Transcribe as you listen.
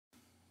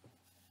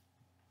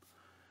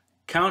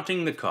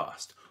Counting the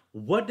cost.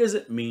 What does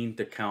it mean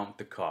to count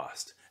the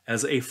cost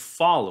as a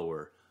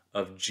follower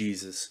of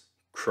Jesus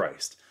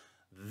Christ?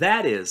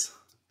 That is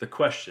the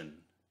question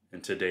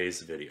in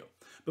today's video.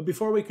 But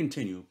before we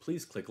continue,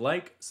 please click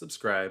like,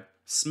 subscribe,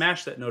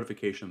 smash that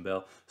notification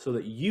bell so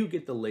that you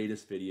get the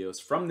latest videos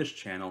from this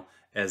channel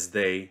as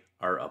they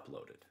are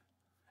uploaded.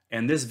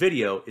 And this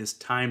video is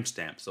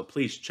timestamped, so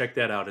please check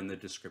that out in the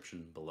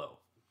description below.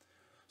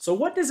 So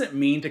what does it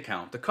mean to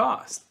count the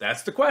cost?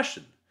 That's the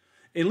question.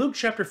 In Luke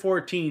chapter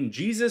 14,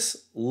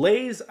 Jesus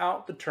lays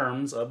out the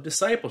terms of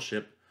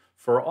discipleship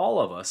for all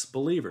of us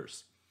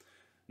believers.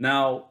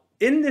 Now,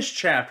 in this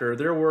chapter,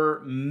 there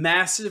were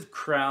massive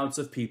crowds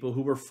of people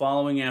who were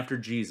following after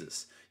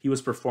Jesus. He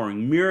was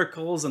performing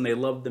miracles, and they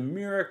loved the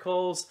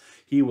miracles.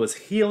 He was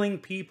healing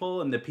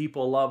people, and the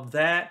people loved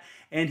that.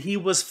 And he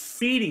was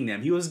feeding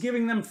them. He was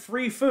giving them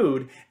free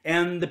food,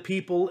 and the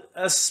people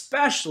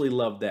especially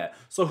loved that.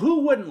 So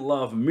who wouldn't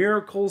love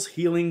miracles,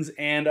 healings,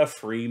 and a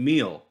free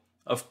meal?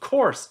 Of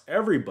course,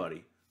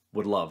 everybody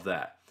would love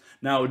that.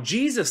 Now,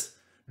 Jesus,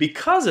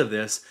 because of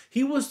this,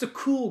 he was the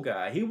cool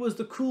guy. He was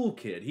the cool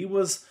kid. He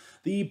was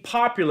the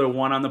popular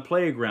one on the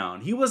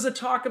playground. He was the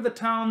talk of the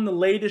town, the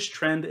latest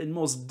trend, and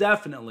most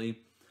definitely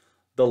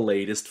the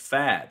latest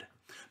fad.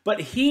 But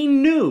he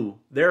knew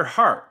their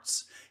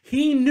hearts.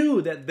 He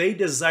knew that they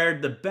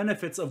desired the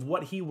benefits of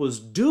what he was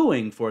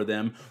doing for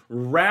them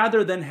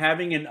rather than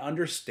having an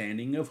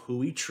understanding of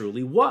who he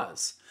truly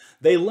was.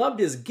 They loved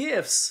his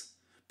gifts,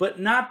 but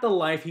not the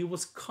life he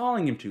was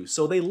calling him to.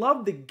 So they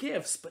loved the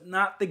gifts, but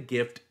not the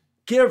gift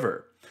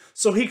giver.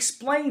 So he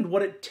explained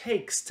what it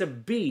takes to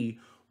be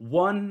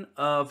one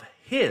of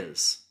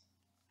his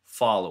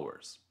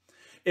followers.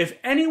 If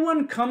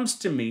anyone comes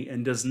to me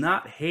and does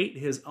not hate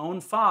his own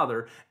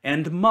father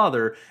and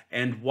mother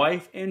and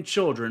wife and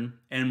children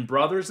and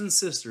brothers and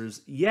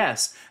sisters,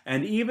 yes,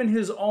 and even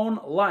his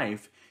own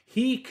life,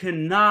 he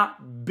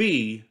cannot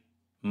be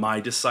my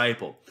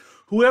disciple.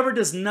 Whoever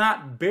does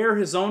not bear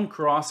his own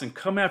cross and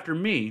come after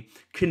me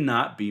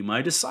cannot be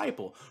my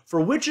disciple. For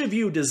which of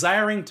you,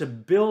 desiring to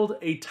build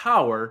a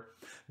tower,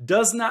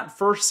 does not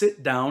first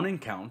sit down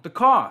and count the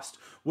cost,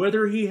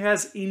 whether he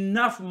has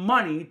enough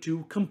money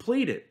to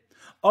complete it?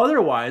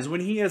 Otherwise,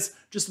 when he has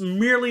just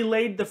merely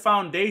laid the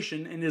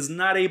foundation and is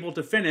not able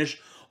to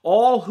finish,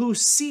 all who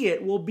see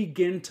it will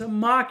begin to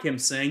mock him,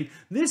 saying,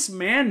 "This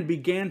man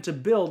began to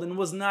build and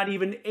was not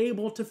even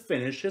able to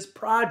finish his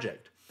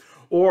project."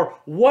 Or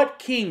what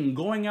king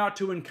going out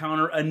to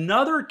encounter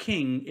another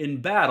king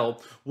in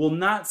battle will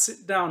not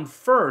sit down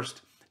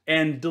first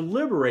and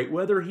deliberate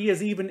whether he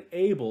is even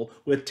able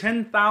with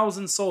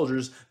 10,000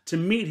 soldiers to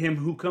meet him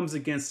who comes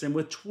against him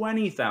with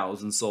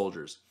 20,000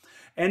 soldiers?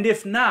 And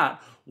if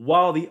not,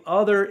 while the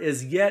other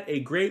is yet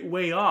a great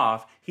way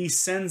off, he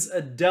sends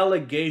a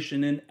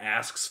delegation and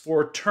asks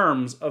for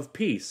terms of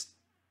peace.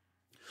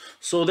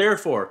 So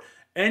therefore,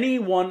 any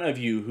one of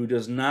you who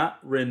does not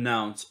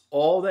renounce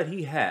all that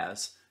he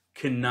has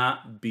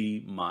cannot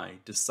be my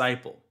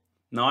disciple.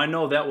 Now, I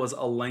know that was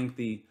a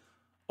lengthy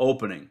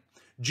opening.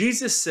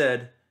 Jesus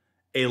said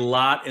a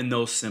lot in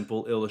those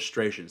simple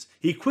illustrations.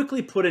 He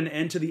quickly put an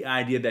end to the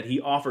idea that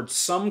he offered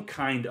some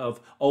kind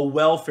of a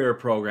welfare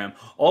program.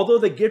 Although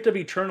the gift of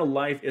eternal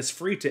life is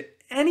free to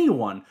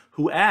anyone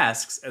who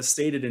asks, as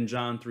stated in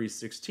John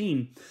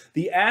 3:16,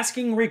 the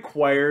asking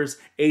requires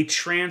a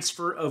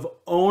transfer of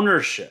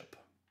ownership.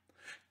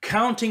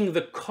 Counting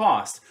the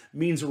cost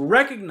means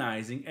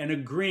recognizing and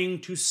agreeing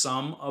to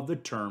some of the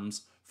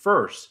terms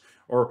first,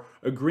 or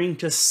agreeing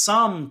to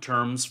some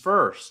terms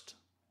first.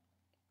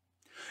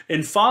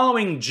 In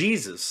following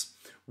Jesus,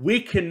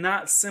 we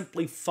cannot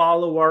simply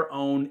follow our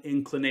own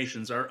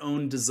inclinations, our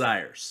own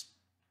desires,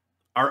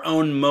 our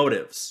own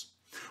motives.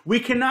 We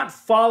cannot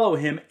follow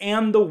him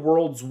and the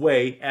world's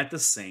way at the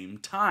same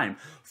time.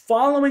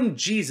 Following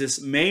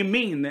Jesus may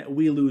mean that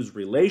we lose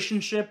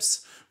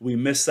relationships, we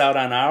miss out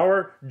on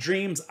our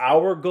dreams,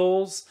 our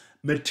goals,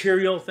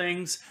 material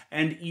things,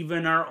 and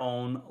even our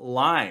own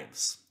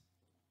lives.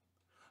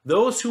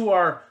 Those who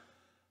are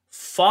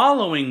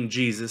following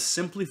Jesus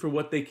simply for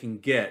what they can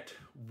get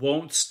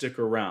won't stick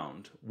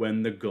around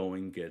when the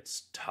going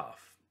gets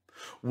tough.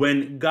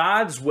 When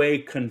God's way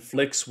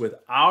conflicts with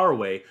our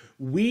way,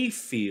 we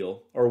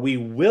feel, or we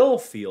will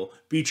feel,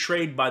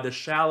 betrayed by the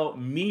shallow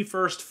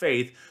me-first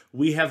faith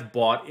we have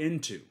bought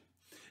into.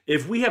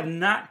 If we have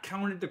not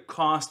counted the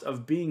cost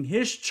of being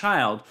his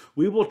child,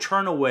 we will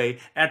turn away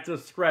at the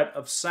threat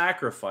of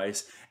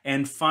sacrifice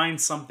and find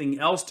something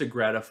else to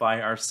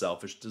gratify our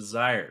selfish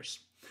desires.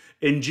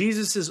 In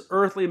Jesus'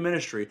 earthly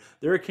ministry,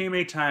 there came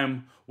a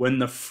time when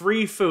the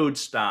free food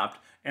stopped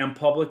and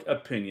public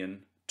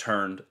opinion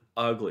turned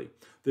ugly.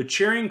 The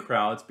cheering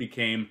crowds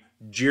became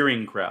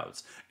jeering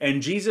crowds,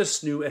 and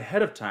Jesus knew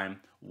ahead of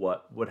time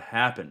what would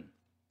happen.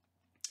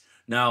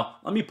 Now,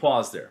 let me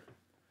pause there.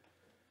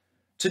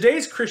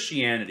 Today's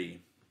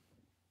Christianity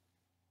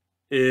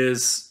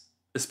is,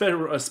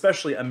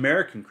 especially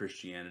American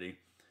Christianity,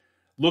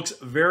 looks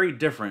very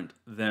different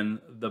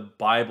than the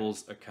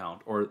Bible's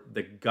account or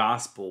the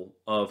gospel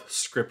of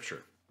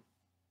Scripture.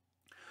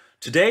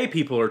 Today,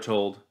 people are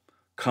told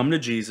come to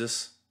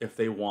Jesus if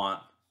they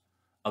want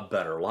a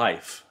better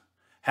life.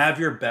 Have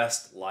your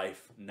best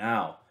life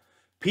now.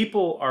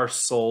 People are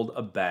sold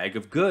a bag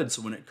of goods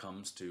when it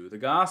comes to the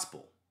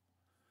gospel,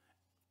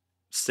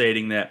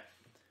 stating that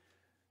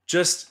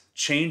just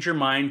change your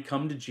mind,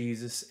 come to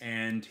Jesus,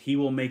 and he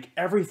will make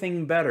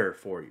everything better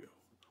for you.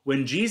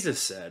 When Jesus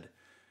said,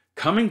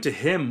 coming to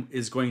him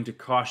is going to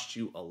cost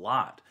you a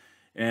lot.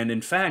 And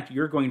in fact,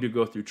 you're going to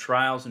go through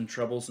trials and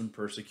troubles and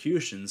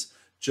persecutions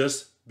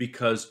just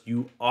because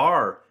you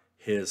are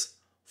his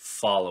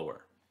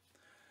follower.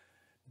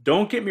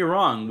 Don't get me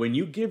wrong, when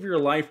you give your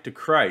life to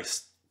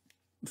Christ,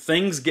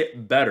 things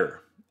get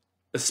better,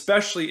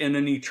 especially in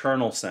an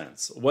eternal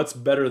sense. What's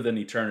better than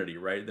eternity,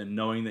 right? Than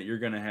knowing that you're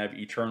going to have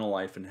eternal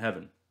life in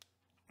heaven.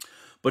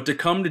 But to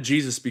come to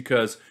Jesus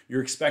because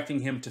you're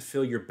expecting him to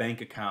fill your bank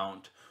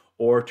account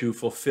or to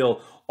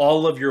fulfill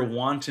all of your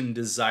wanton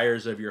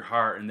desires of your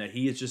heart, and that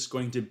he is just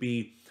going to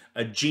be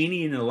a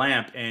genie in a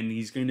lamp and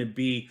he's going to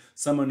be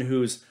someone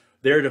who's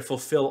there to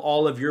fulfill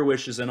all of your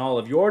wishes and all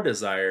of your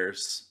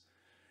desires,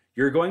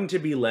 you're going to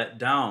be let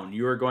down.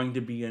 You are going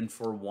to be in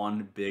for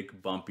one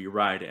big bumpy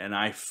ride. And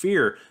I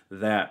fear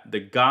that the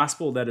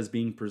gospel that is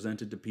being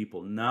presented to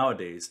people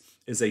nowadays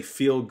is a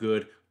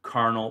feel-good,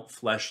 carnal,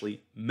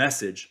 fleshly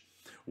message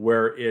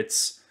where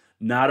it's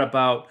not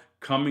about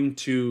coming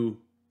to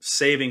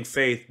saving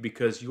faith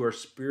because you are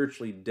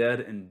spiritually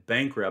dead and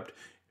bankrupt,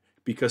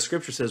 because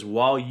Scripture says,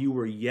 while you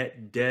were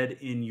yet dead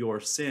in your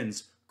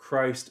sins,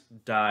 Christ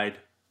died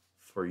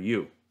for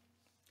you.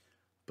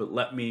 But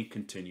let me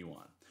continue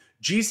on.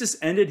 Jesus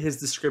ended his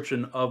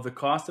description of the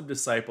cost of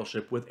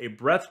discipleship with a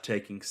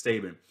breathtaking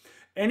statement.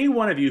 Any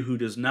one of you who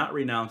does not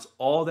renounce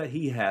all that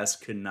he has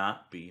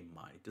cannot be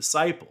my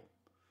disciple.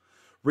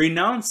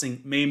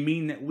 Renouncing may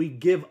mean that we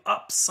give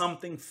up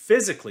something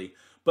physically,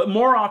 but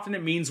more often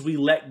it means we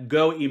let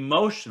go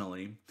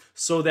emotionally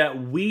so that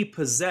we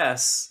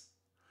possess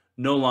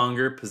no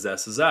longer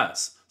possesses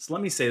us. So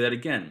let me say that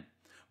again.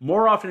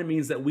 More often it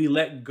means that we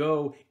let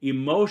go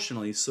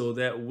emotionally so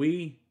that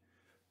we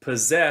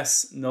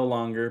possess no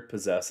longer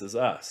possesses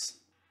us.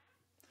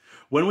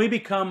 When we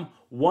become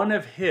one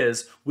of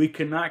his, we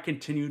cannot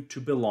continue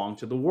to belong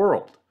to the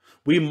world.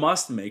 We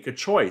must make a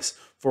choice,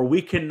 for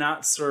we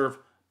cannot serve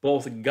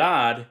both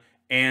God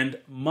and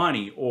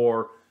money,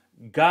 or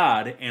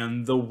God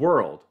and the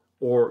world,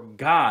 or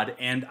God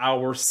and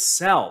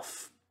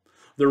ourself.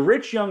 The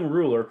rich young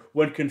ruler,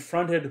 when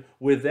confronted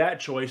with that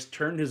choice,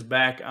 turned his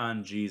back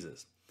on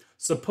Jesus.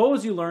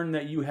 Suppose you learned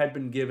that you had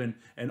been given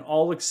an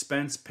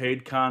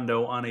all-expense-paid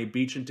condo on a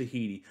beach in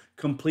Tahiti,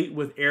 complete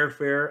with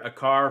airfare, a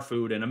car,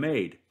 food, and a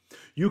maid.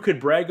 You could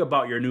brag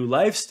about your new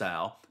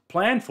lifestyle,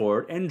 plan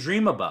for it, and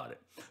dream about it.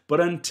 But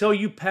until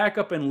you pack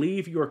up and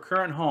leave your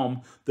current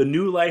home, the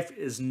new life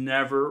is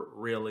never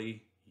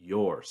really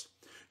yours.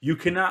 You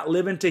cannot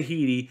live in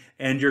Tahiti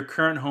and your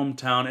current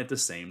hometown at the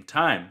same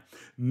time.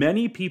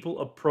 Many people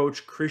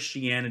approach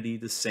Christianity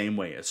the same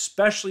way,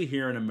 especially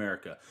here in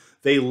America.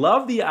 They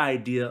love the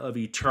idea of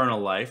eternal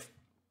life,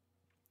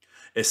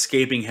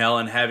 escaping hell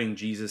and having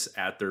Jesus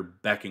at their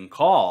beck and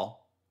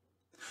call,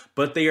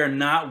 but they are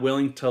not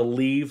willing to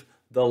leave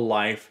the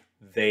life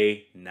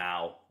they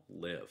now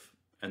live.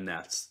 And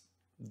that's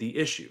the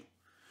issue.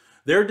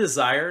 Their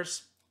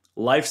desires,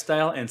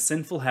 lifestyle, and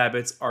sinful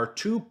habits are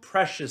too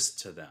precious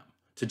to them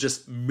to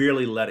just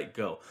merely let it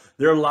go.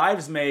 Their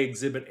lives may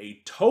exhibit a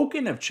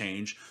token of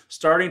change,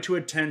 starting to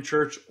attend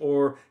church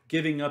or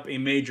giving up a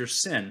major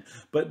sin,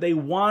 but they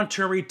want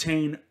to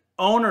retain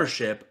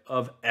ownership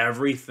of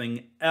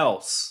everything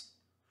else.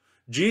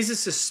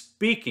 Jesus is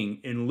speaking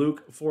in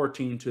Luke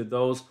 14 to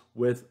those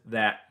with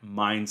that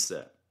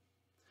mindset.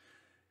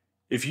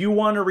 If you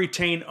want to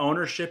retain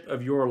ownership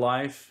of your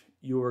life,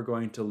 you are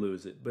going to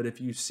lose it. But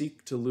if you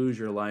seek to lose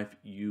your life,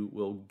 you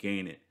will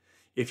gain it.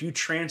 If you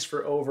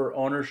transfer over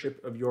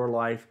ownership of your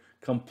life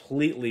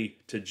completely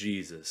to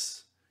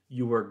Jesus,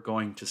 you are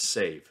going to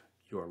save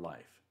your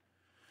life.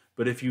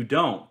 But if you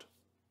don't,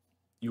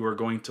 you are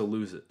going to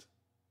lose it,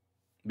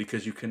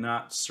 because you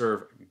cannot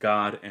serve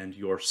God and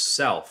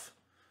yourself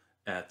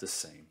at the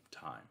same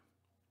time.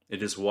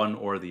 It is one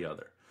or the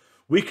other.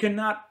 We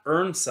cannot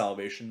earn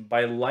salvation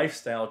by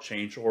lifestyle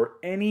change or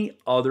any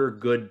other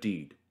good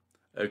deed,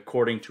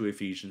 according to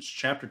Ephesians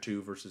chapter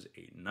 2, verses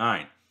 8 and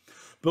 9.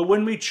 But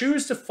when we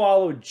choose to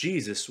follow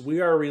Jesus,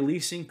 we are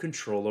releasing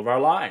control of our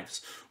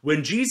lives.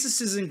 When Jesus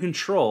is in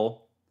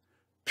control,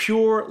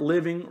 pure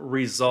living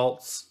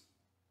results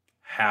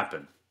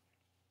happen.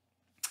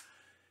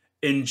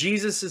 In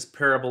Jesus'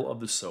 parable of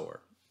the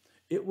sower,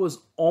 it was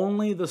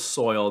only the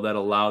soil that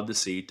allowed the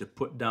seed to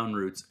put down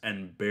roots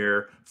and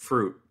bear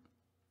fruit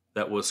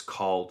that was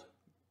called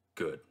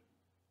good.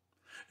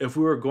 If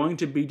we are going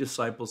to be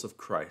disciples of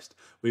Christ,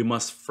 we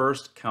must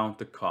first count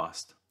the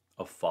cost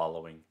of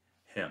following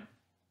him.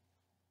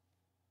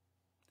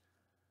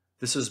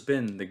 This has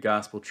been the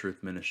Gospel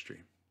Truth Ministry.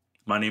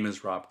 My name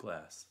is Rob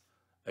Glass.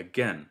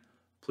 Again,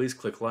 please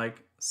click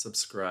like,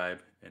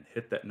 subscribe, and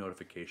hit that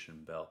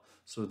notification bell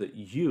so that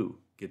you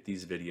get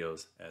these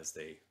videos as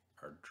they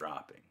are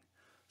dropping.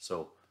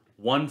 So,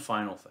 one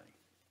final thing.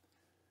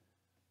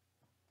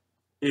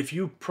 If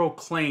you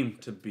proclaim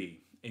to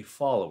be a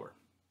follower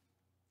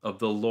of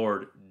the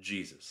Lord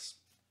Jesus,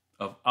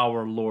 of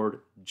our Lord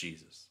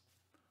Jesus,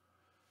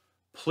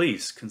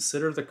 please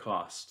consider the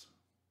cost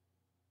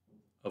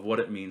of what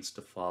it means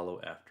to follow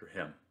after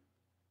him.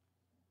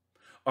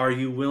 Are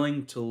you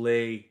willing to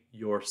lay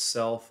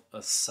yourself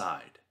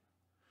aside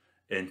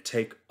and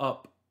take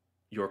up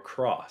your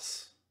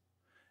cross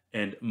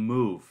and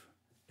move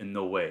in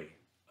the way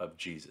of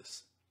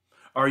Jesus?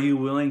 Are you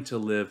willing to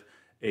live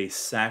a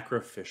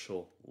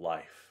sacrificial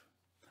life,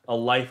 a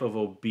life of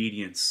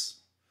obedience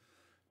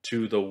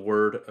to the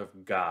Word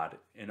of God?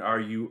 And are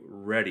you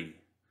ready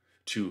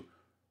to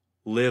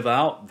live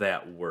out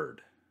that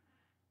Word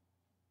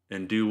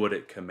and do what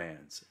it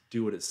commands,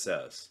 do what it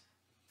says?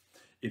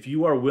 If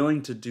you are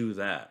willing to do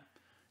that,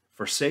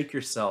 forsake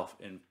yourself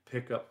and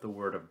pick up the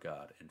Word of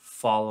God and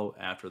follow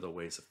after the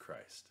ways of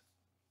Christ,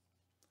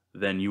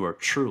 then you are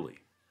truly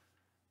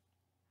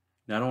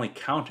not only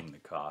counting the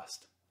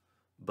cost,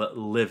 but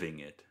living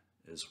it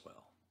as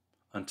well.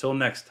 Until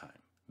next time,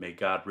 may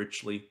God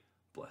richly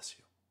bless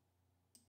you.